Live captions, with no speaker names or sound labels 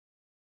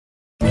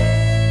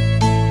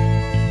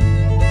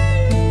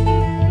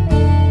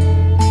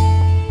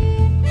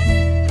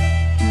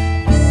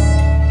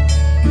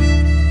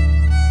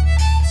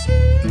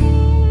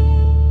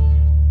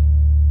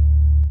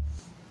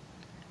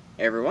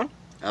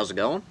How's it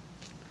going?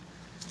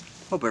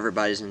 Hope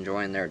everybody's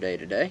enjoying their day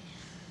today.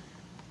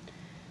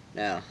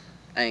 Now,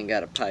 I ain't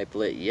got a pipe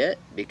lit yet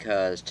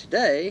because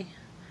today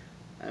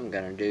I'm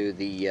gonna do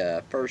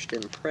the first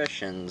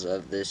impressions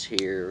of this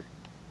here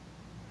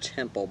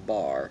Temple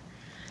Bar.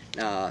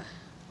 Now,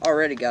 I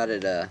already got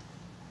it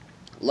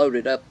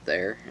loaded up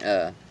there.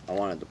 I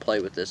wanted to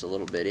play with this a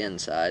little bit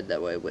inside,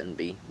 that way it wouldn't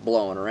be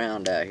blowing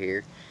around out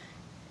here.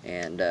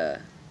 And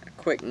a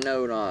quick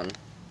note on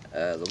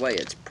the way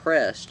it's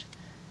pressed.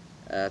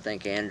 I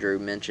think Andrew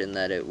mentioned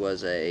that it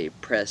was a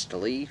pressed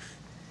leaf,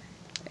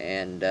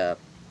 and it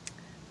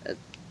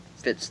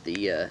fits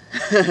the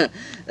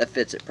that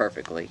fits it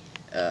perfectly.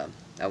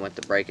 I went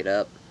to break it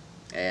up,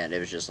 and it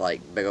was just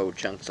like big old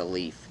chunks of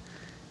leaf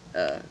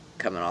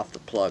coming off the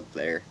plug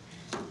there,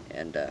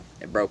 and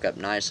it broke up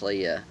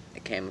nicely.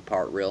 It came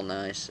apart real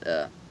nice.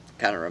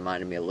 Kind of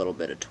reminded me a little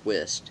bit of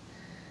Twist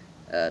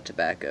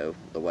tobacco,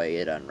 the way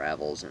it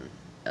unravels and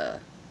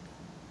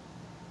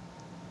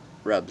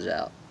rubs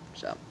out.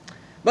 So,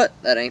 but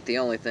that ain't the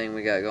only thing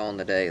we got going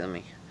today. Let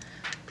me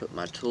put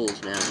my tools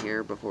down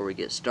here before we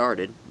get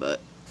started. But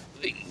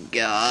we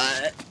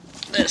got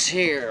this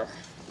here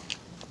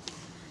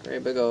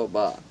great big old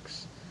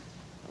box.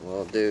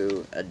 We'll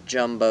do a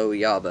jumbo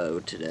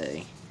Yabo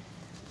today.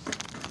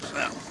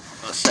 Well,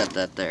 I'll set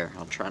that there.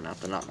 I'll try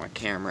not to knock my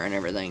camera and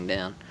everything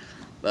down.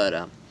 But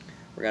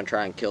we're going to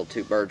try and kill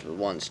two birds with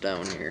one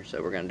stone here.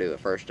 So we're going to do a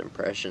first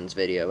impressions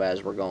video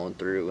as we're going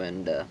through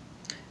and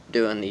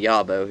doing the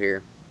Yabo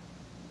here.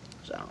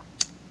 So,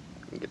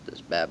 let me get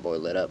this bad boy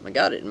lit up. I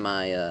got it in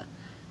my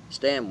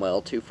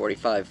Stanwell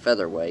 245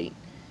 featherweight.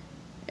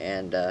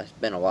 And it's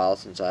been a while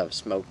since I've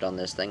smoked on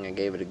this thing. I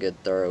gave it a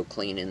good thorough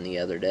cleaning the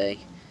other day.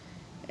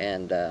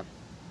 And,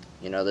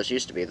 you know, this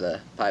used to be the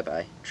pipe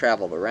I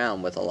traveled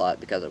around with a lot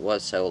because it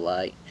was so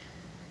light.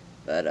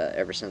 But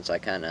ever since I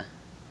kind of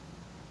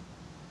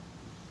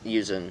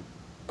using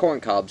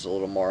corn cobs a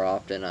little more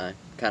often, I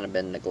kind of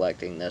been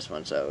neglecting this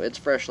one. So it's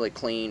freshly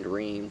cleaned,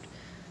 reamed.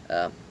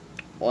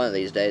 One of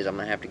these days I'm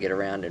going to have to get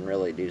around and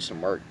really do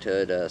some work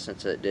to it,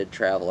 since it did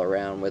travel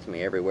around with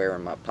me everywhere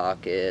in my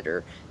pocket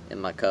or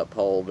in my cup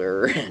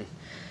holder and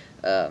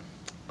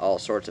all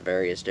sorts of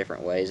various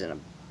different ways in a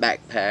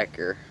backpack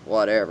or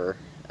whatever.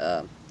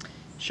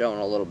 Showing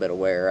a little bit of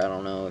wear. I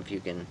don't know if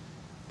you can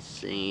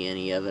see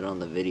any of it on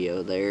the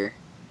video there,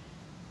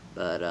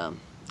 but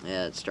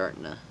yeah, it's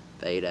starting to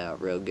fade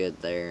out real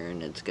good there,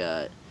 and it's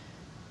got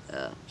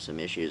some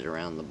issues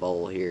around the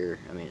bowl here.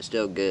 I mean, it's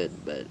still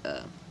good, but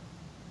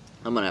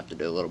I'm going to have to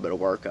do a little bit of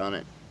work on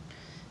it.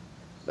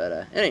 But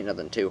it ain't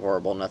nothing too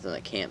horrible, nothing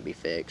that can't be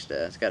fixed.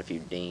 It's got a few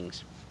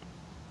dings.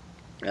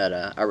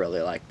 But I really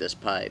like this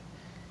pipe.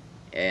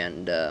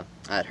 And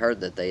I'd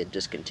heard that they had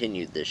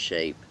discontinued this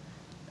shape.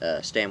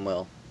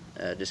 Stanwell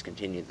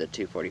discontinued the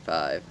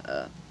 245.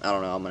 I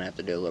don't know, I'm going to have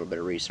to do a little bit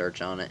of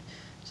research on it.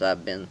 So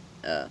I've been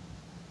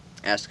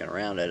asking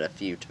around at a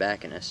few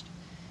tobacconists.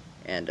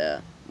 And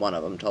one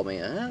of them told me,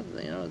 you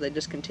know, they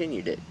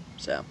discontinued it.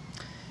 So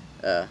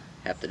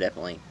have to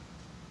definitely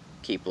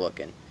keep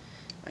looking.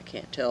 I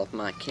can't tell if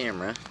my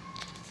camera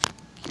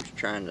keeps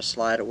trying to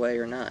slide away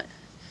or not.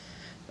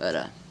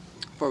 But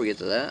before we get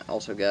to that,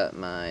 also got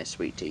my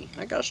sweet tea.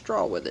 I got a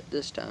straw with it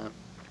this time.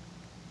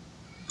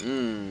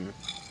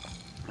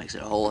 Makes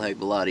it a whole heck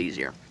of a lot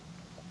easier.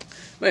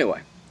 But anyway,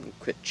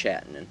 quit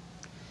chatting and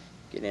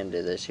get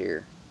into this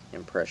here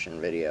impression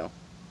video.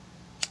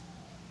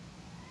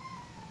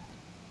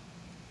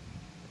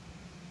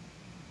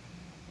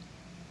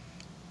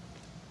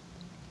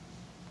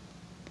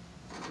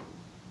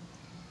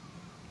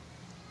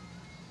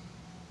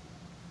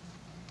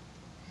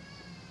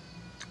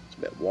 It's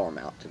a bit warm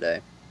out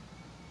today.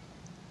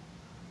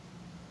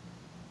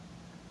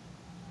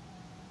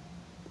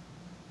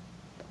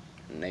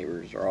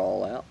 Neighbors are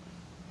all out.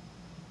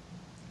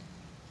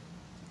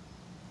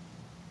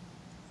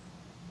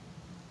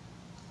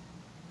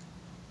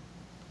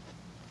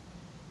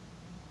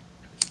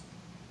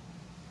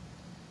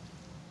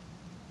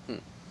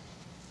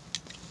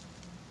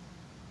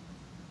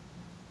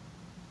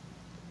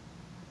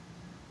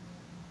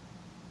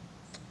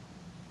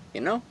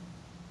 You know,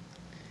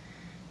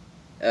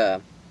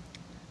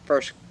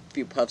 first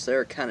few puffs there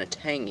are kind of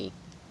tangy.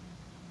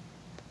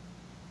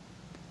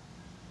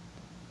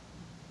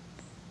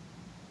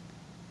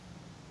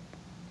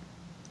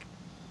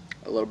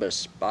 A little bit of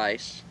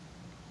spice.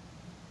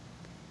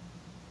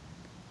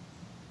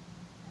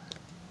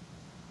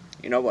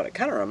 You know what it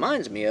kind of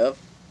reminds me of?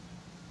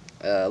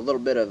 A little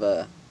bit of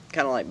a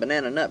kind of like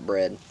banana nut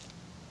bread.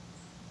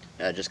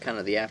 Just kind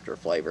of the after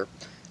flavor.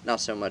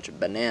 Not so much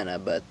banana,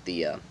 but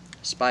the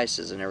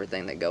spices and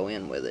everything that go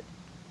in with it.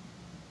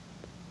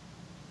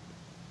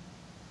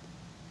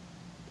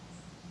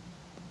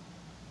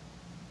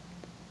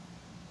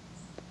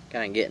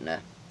 Kind of getting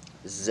a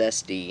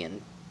zesty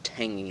and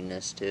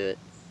tanginess to it.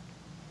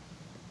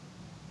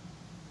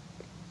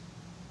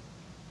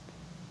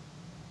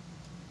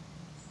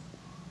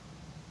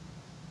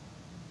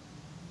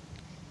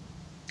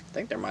 I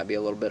think there might be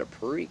a little bit of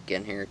perique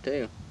in here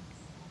too.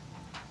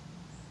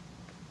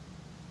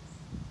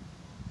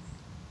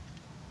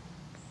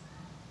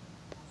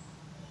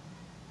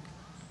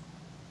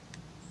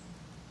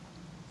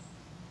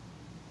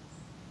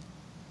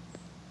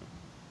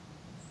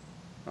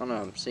 don't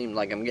know, it seemed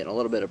like I'm getting a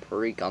little bit of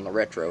Perique on the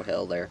retro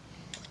hell there.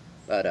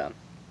 But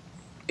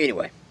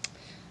anyway,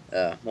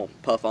 we'll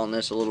puff on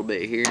this a little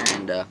bit here,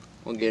 and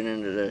we'll get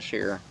into this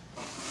here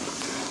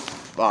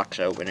box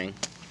opening.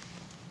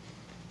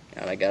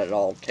 And I got it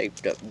all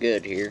taped up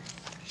good here,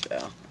 so I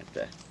have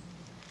to,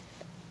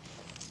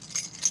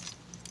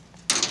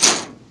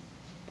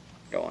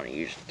 don't want to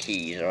use the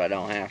keys, so I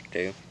don't have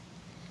to.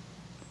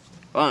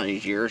 One of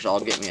these years I'll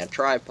get me a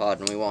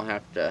tripod and we won't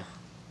have to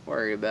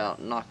worry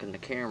about knocking the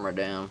camera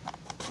down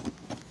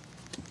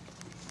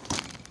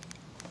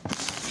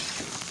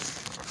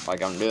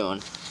like I'm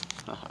doing.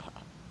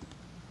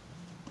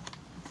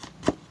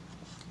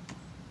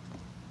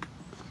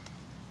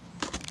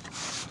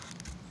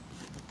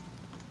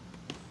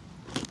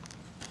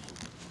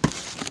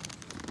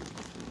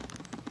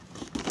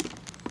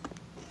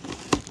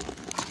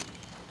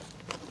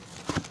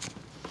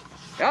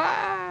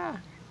 Ah!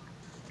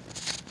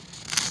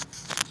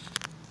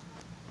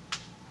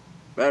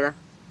 Better?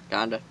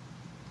 Kinda.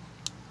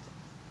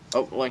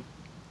 Hopefully.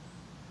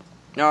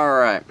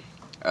 Alright.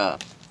 I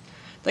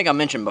think I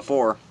mentioned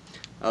before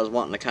I was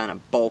wanting to kind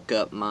of bulk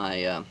up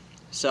my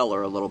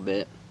cellar a little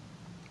bit.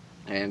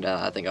 And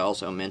I think I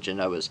also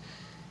mentioned I was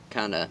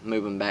kind of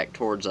moving back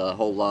towards a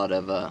whole lot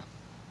of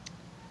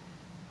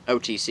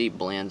OTC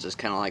blends as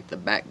kind of like the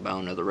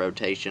backbone of the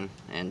rotation,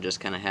 and just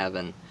kind of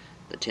having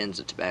the tins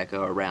of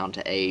tobacco around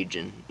to age,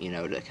 and you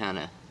know, to kind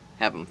of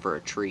have them for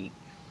a treat,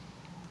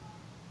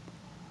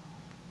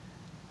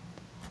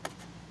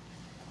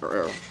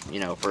 or you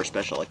know, for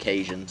special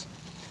occasions.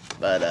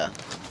 But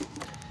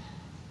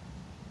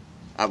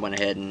I went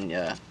ahead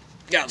and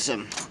got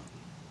some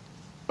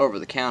over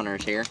the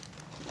counters here.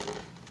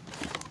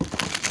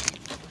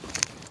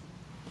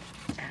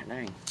 God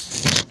dang.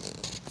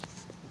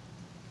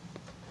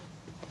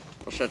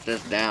 We'll set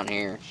this down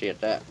here, see if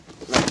that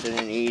makes it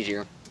any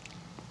easier.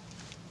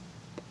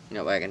 You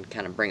know, I can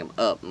kind of bring them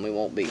up and we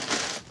won't be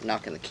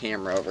knocking the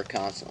camera over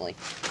constantly.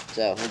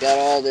 So, we got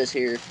all this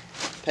here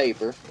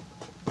paper.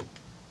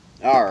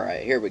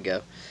 Alright, here we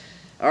go.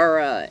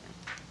 Alright.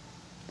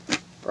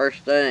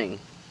 First thing.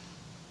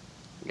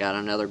 Got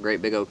another great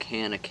big old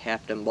can of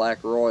Captain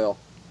Black Royal.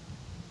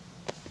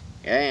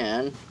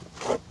 And,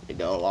 to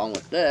go along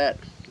with that,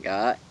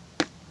 got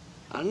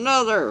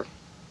another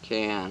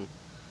can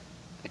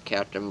of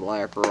Captain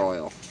Black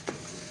Royal.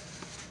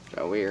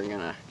 So we are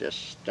gonna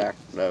just stack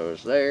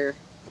those there,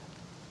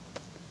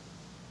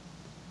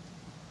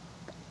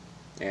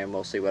 and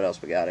we'll see what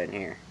else we got in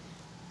here.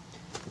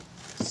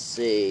 Let's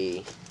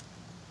see,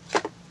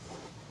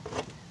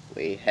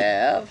 we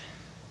have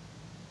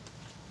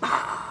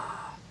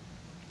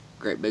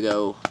great big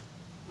old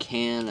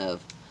can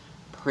of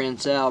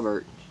Prince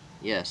Albert.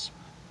 Yes,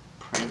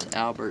 Prince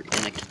Albert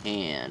in a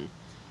can.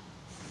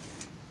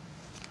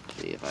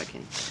 Let's see if I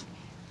can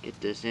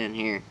get this in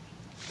here.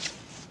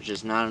 There's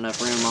just not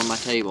enough room on my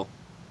table.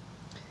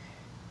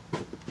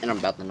 And I'm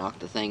about to knock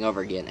the thing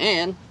over again.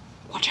 And,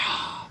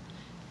 watcha!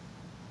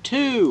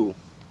 2!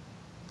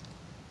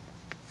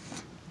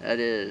 That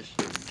is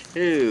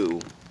 2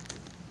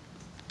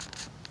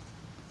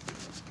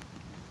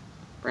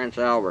 Prince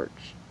Alberts.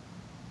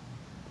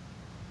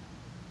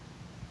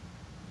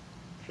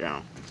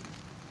 So,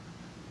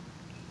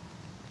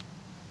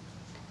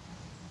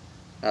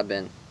 I've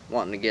been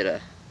wanting to get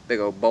a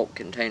big old bulk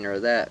container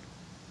of that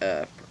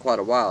for quite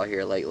a while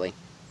here lately,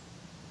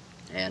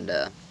 and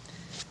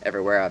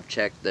everywhere I've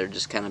checked, they've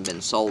just kind of been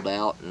sold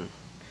out, and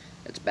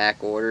it's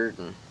back ordered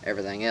and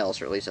everything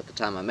else, or at least at the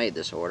time I made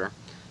this order.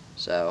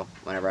 So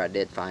whenever I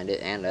did find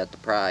it, and at the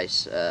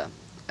price, I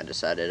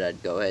decided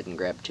I'd go ahead and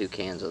grab 2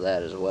 cans of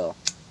that as well.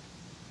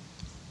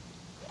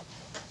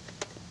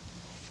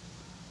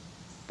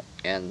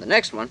 And the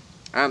next one,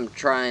 I'm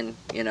trying,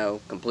 you know,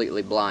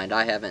 completely blind.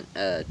 I haven't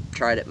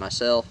tried it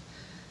myself,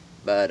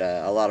 but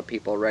a lot of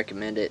people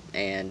recommend it,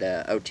 and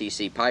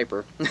OTC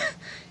Piper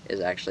is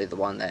actually the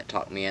one that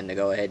talked me into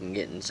go ahead and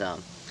getting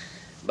some.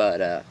 But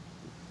the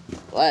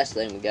last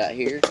thing we got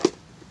here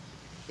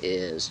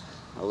is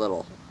a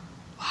little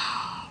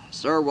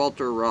Sir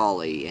Walter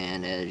Raleigh,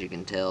 and as you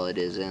can tell, it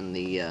is in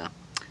the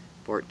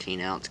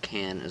 14-ounce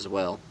can as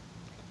well.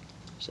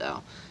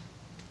 So,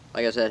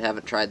 like I said,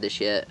 haven't tried this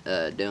yet,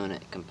 doing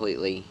it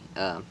completely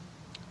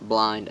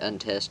blind,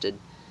 untested.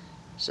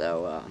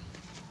 So,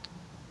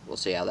 we'll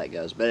see how that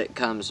goes. But it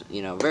comes,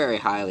 you know, very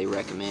highly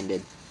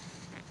recommended.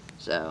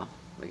 So,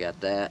 we got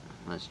that.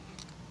 Let's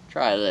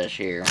try this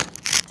here.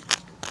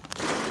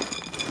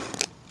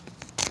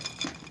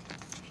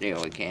 See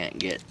if we can't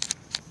get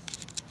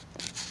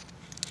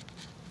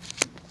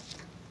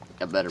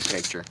a better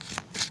picture.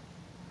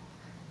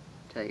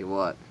 Tell you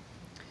what,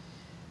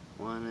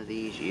 one of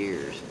these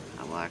years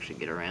I will actually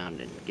get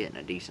around and getting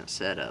a decent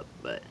setup,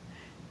 but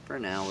for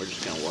now we're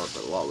just going to work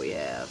with what we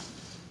have.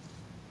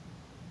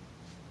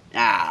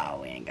 Ah,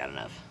 we ain't got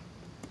enough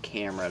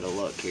camera to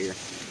look here.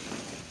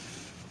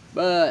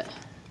 But,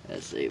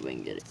 let's see if we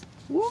can get it.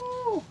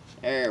 Woo!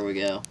 There we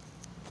go.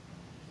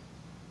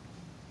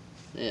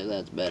 Yeah,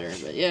 that's better.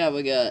 But yeah,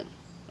 we got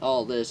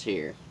all this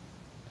here.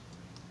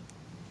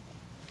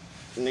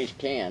 And these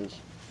cans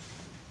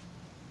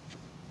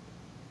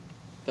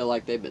feel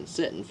like they've been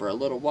sitting for a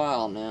little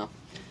while now.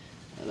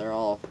 And they're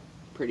all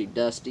pretty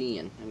dusty,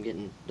 and I'm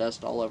getting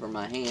dust all over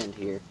my hand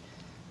here.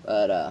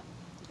 But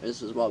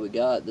this is what we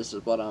got. This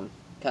is what I'm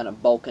kind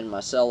of bulking my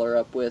cellar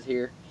up with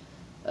here.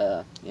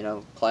 You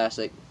know,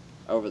 classic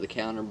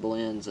over-the-counter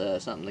blends,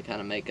 something to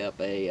kind of make up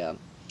the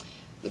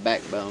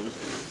backbone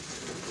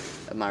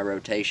of my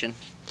rotation.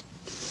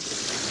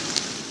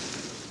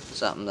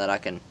 Something that I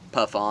can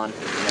puff on,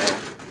 you know,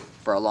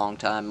 for a long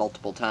time,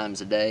 multiple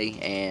times a day,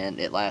 and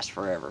it lasts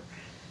forever.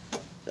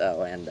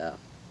 So, and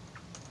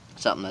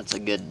something that's a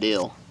good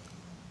deal.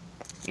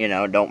 You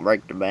know, don't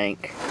break the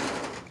bank.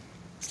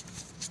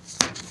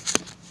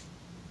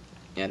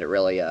 And it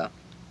really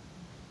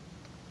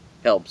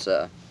helps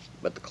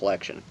with the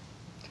collection.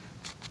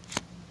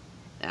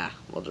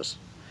 We'll just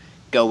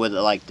go with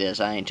it like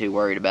this. I ain't too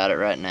worried about it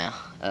right now.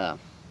 What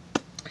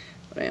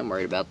I am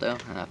worried about, though,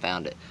 and I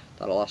found it.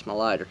 Thought I lost my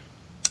lighter.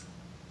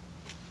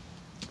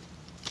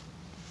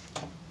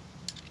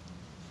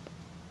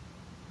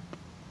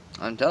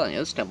 I'm telling you,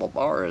 this Temple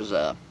Bar is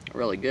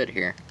really good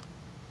here.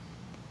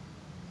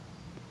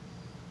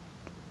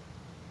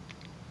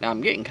 Now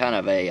I'm getting kind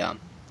of a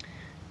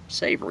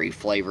savory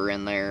flavor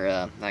in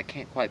there. I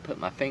can't quite put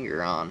my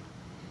finger on.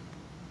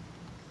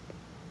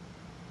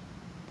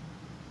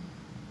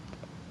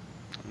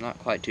 I'm not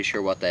quite too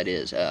sure what that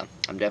is.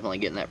 I'm definitely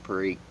getting that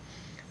perique.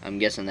 I'm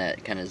guessing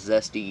that kind of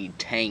zesty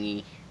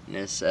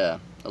tanginess, a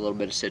little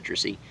bit of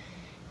citrusy,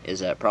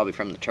 is probably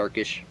from the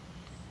Turkish.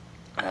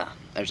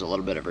 There's a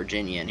little bit of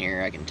Virginia in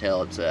here. I can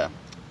tell it's a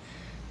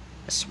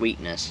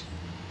sweetness.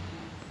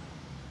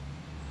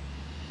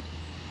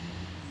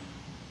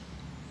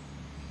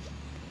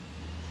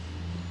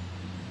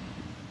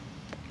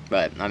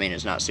 But, I mean,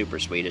 it's not super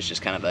sweet. It's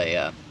just kind of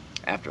a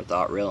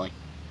afterthought, really.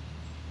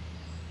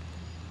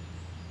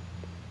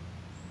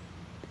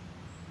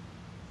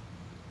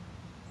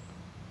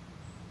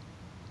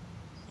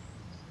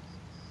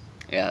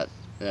 Yeah,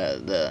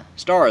 the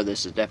star of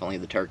this is definitely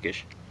the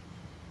Turkish.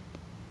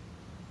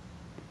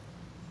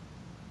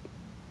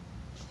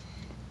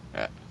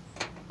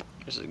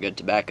 This is good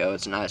tobacco.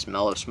 It's a nice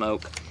mellow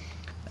smoke.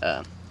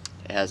 It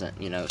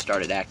hasn't, you know,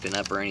 started acting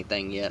up or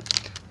anything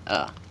yet.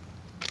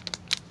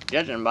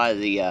 Judging by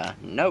the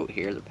note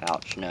here, the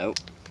pouch note,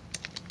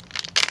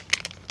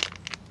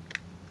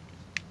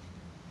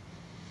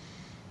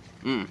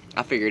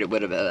 I figured it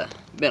would have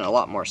been a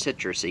lot more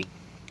citrusy,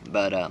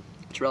 but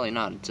it's really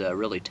not. It's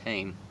really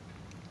tame.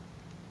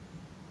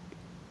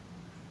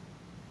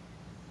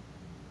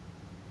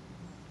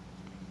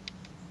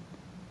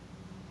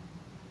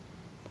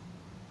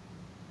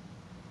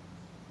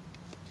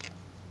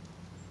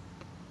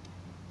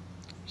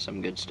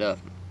 Some good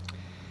stuff.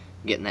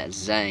 Getting that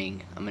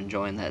zang. I'm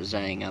enjoying that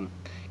zang. I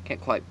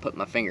can't quite put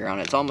my finger on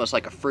it. It's almost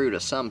like a fruit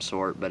of some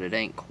sort, but it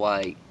ain't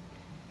quite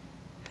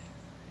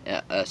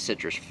a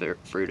citrus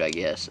fruit, I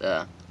guess.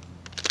 I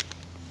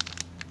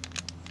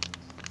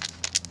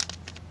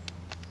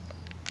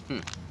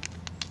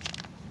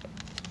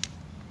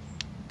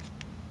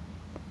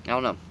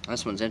don't know.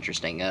 This one's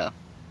interesting, to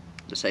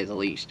say the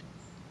least.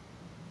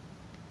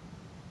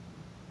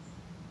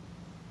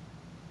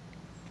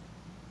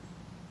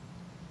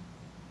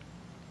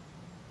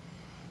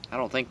 I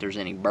don't think there's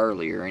any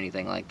burley or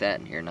anything like that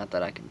in here, not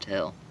that I can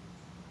tell.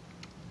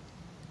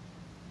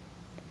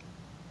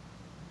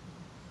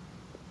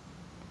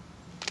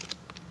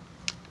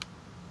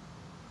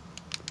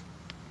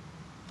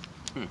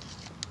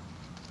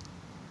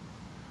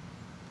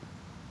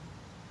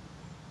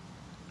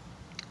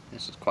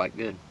 This is quite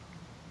good.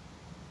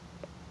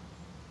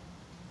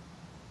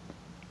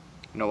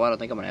 You know what? I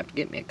think I'm going to have to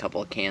get me a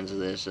couple of cans of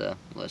this,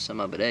 let some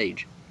of it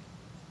age.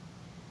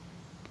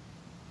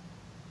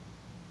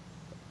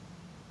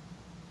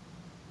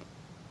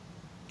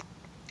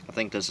 I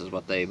think this is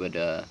what they would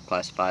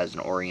classify as an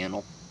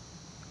Oriental.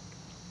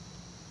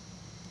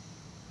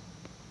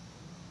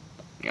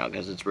 You know,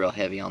 because it's real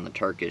heavy on the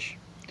Turkish.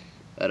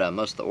 But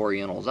most of the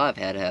Orientals I've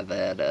had have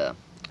had a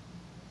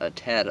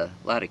tad of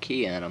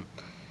Latakia in them.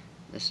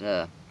 This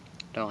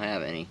don't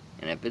have any.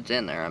 And if it's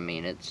in there, I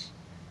mean, it's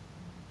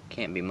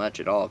can't be much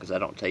at all because I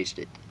don't taste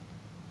it.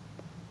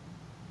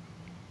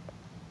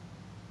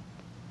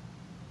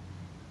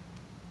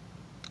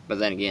 But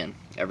then again,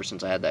 ever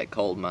since I had that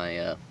cold,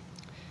 my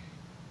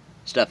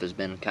stuff has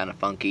been kind of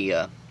funky.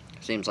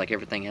 Seems like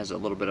everything has a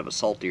little bit of a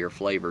saltier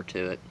flavor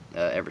to it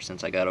ever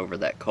since I got over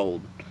that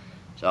cold.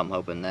 So I'm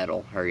hoping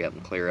that'll hurry up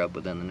and clear up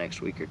within the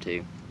next week or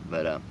two.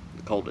 But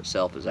the cold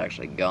itself is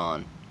actually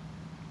gone.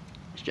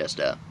 It's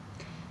just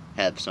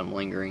had some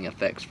lingering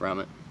effects from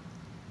it.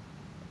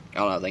 I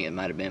don't know, I think it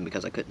might have been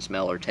because I couldn't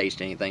smell or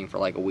taste anything for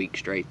like a week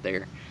straight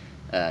there.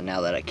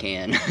 Now that I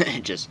can,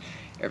 it just,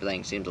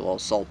 everything seems a little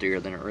saltier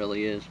than it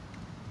really is.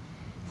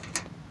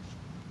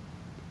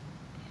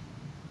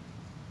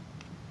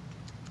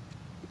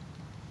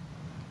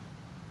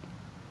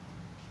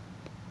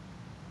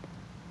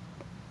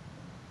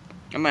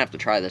 I'm going to have to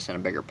try this in a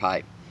bigger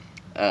pipe.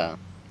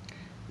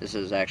 This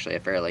is actually a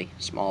fairly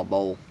small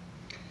bowl.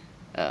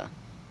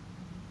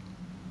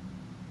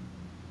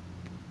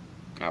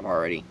 I've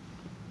already,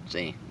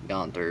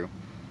 gone through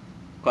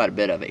quite a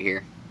bit of it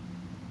here,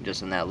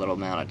 just in that little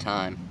amount of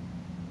time.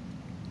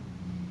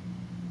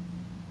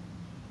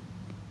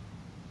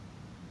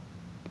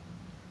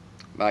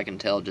 But I can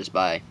tell just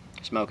by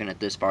smoking it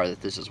this far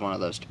that this is one of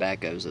those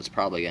tobaccos that's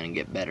probably going to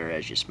get better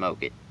as you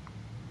smoke it.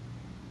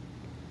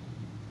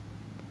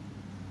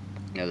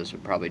 This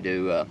would probably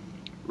do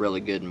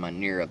really good in my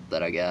near up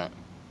that I got.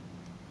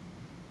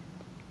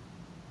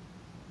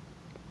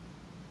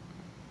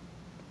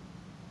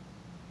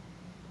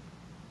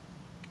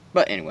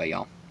 But anyway,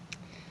 y'all,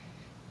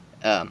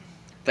 I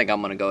think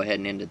I'm going to go ahead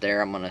and end it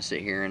there. I'm going to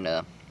sit here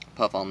and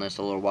puff on this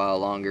a little while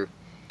longer,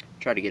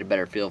 try to get a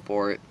better feel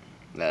for it,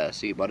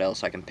 see what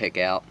else I can pick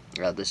out.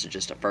 This is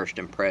just a first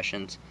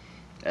impressions.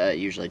 It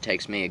usually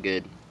takes me a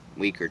good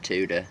week or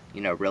two to,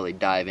 really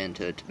dive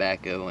into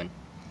tobacco and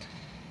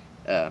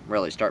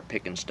really start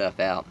picking stuff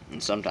out.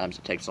 And sometimes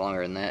it takes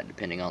longer than that,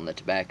 depending on the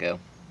tobacco.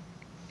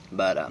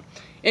 But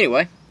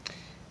anyway,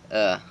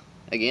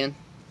 again,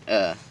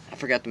 I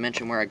forgot to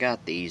mention where I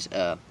got these.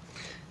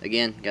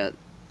 Again, got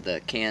the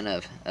can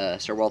of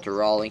Sir Walter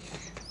Raleigh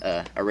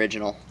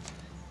original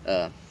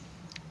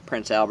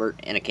Prince Albert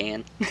in a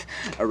can.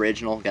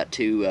 Original. Got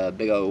two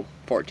big old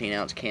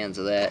 14-ounce cans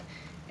of that,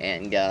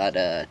 and got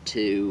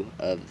two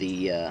of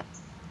the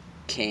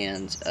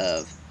cans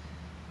of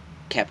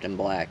Captain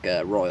Black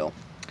Royal.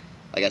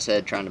 Like I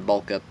said, trying to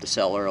bulk up the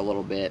cellar a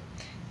little bit.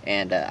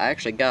 And I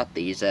actually got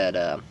these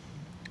at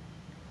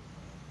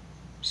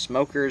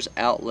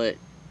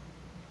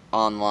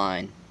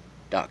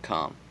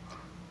smokersoutletonline.com,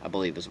 I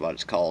believe is what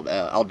it's called.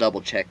 I'll double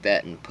check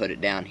that and put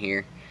it down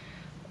here.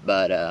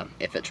 But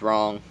if it's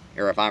wrong,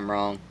 or if I'm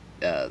wrong,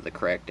 the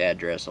correct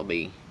address will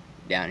be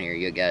down here.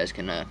 You guys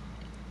can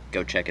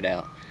go check it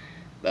out.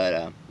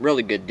 But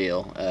really good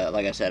deal.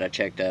 Like I said, I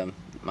checked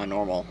my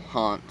normal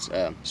haunts,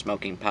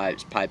 smoking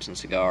pipes and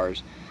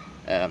cigars.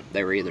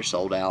 They were either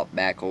sold out,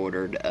 back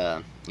ordered,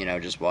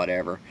 just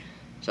whatever.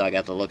 So I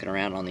got to looking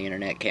around on the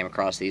internet, came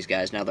across these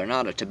guys. Now, they're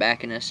not a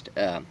tobacconist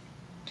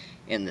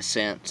in the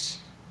sense,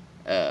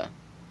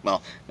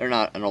 well, they're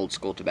not an old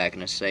school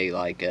tobacconist, say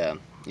like, a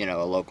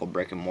local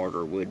brick and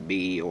mortar would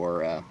be,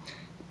 or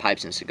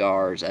pipes and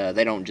cigars.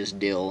 They don't just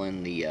deal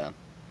in the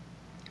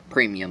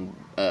premium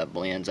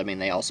blends. I mean,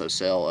 they also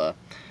sell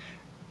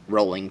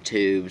rolling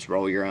tubes,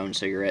 roll your own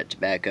cigarette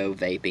tobacco,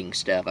 vaping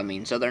stuff. I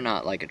mean, so they're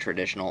not like a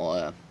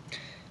traditional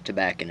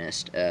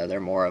tobacconist. They're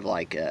more of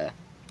like the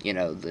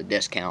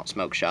discount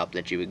smoke shop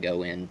that you would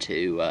go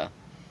into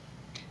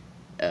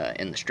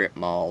in the strip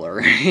mall,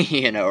 or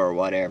or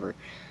whatever.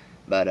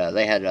 But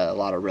they had a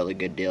lot of really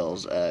good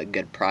deals,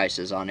 good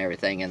prices on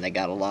everything, and they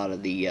got a lot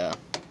of the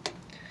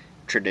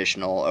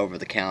traditional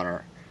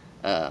over-the-counter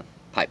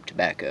pipe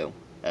tobacco,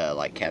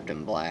 like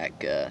Captain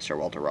Black, Sir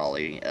Walter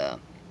Raleigh,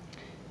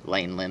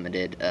 Lane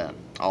Limited,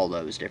 all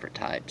those different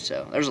types.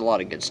 So there's a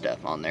lot of good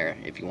stuff on there.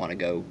 If you want to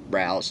go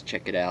browse,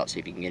 check it out, see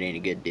if you can get any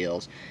good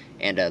deals.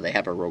 And they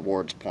have a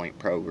rewards point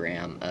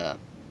program.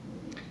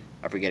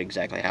 I forget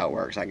exactly how it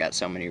works. I got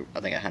so many, I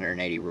think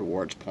 180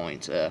 rewards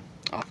points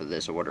off of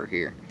this order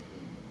here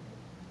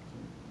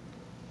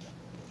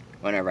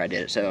whenever I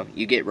did it. So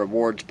you get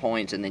rewards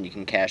points, and then you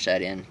can cash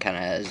that in kind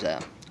of as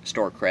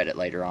store credit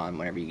later on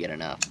whenever you get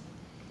enough.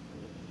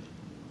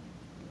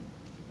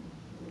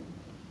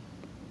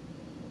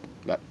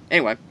 But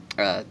anyway,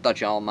 thought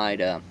y'all might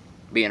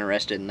be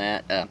interested in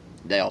that.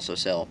 They also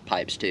sell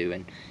pipes too,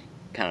 and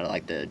kind of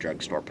like the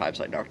drugstore pipes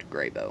like Dr.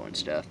 Graybo and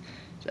stuff.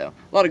 So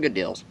a lot of good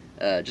deals.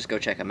 Just go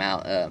check them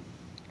out.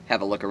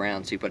 Have a look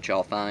around, see what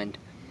y'all find,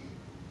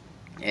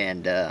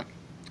 and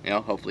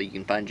hopefully you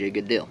can find you a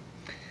good deal.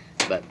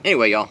 But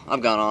anyway, y'all,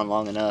 I've gone on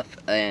long enough,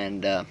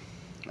 and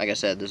like I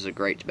said, this is a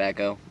great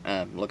tobacco.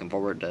 Looking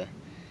forward to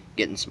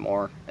getting some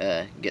more,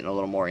 getting a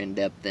little more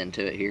in-depth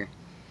into it here.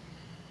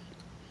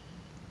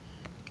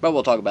 But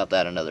we'll talk about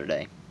that another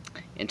day.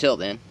 Until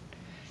then,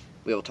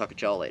 we will talk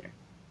to y'all later.